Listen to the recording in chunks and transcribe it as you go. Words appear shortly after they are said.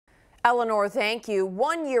Eleanor, thank you.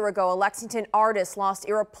 1 year ago, a Lexington artist lost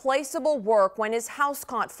irreplaceable work when his house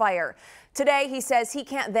caught fire. Today, he says he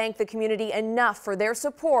can't thank the community enough for their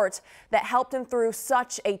support that helped him through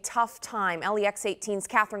such a tough time. LEX18's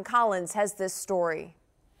Catherine Collins has this story.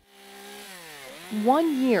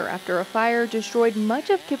 1 year after a fire destroyed much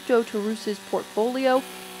of Kipto Taruse's portfolio,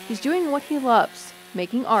 he's doing what he loves,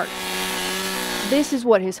 making art. This is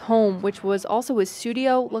what his home, which was also his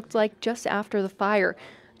studio, looked like just after the fire.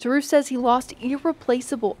 Taruse says he lost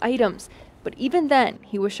irreplaceable items, but even then,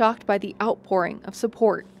 he was shocked by the outpouring of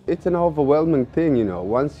support. It's an overwhelming thing,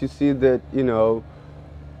 once you see that,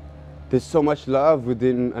 there's so much love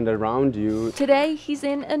within and around you. Today, he's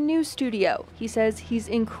in a new studio. He says he's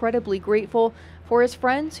incredibly grateful for his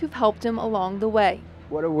friends who've helped him along the way.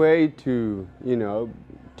 What a way to,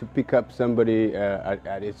 to pick up somebody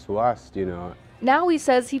at its worst, Now he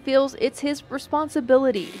says he feels it's his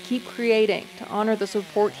responsibility to keep creating, to honor the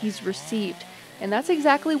support he's received. And that's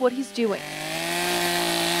exactly what he's doing.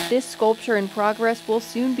 This sculpture in progress will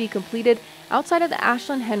soon be completed outside of the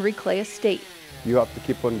Ashland Henry Clay estate. You have to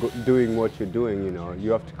keep on doing what you're doing,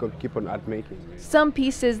 You have to keep on art making. Some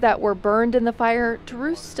pieces that were burned in the fire,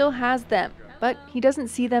 Taruse still has them, but he doesn't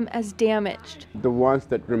see them as damaged. The ones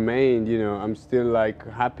that remained, I'm still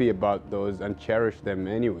happy about those and cherish them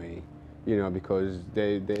anyway. Because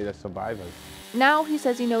they're survivors. Now he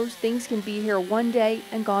says he knows things can be here one day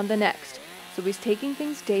and gone the next, so he's taking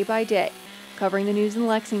things day by day. Covering the news in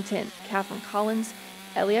Lexington, Catherine Collins,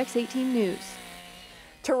 LEX18 News.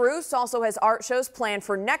 Taruse also has art shows planned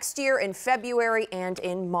for next year in February and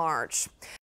in March.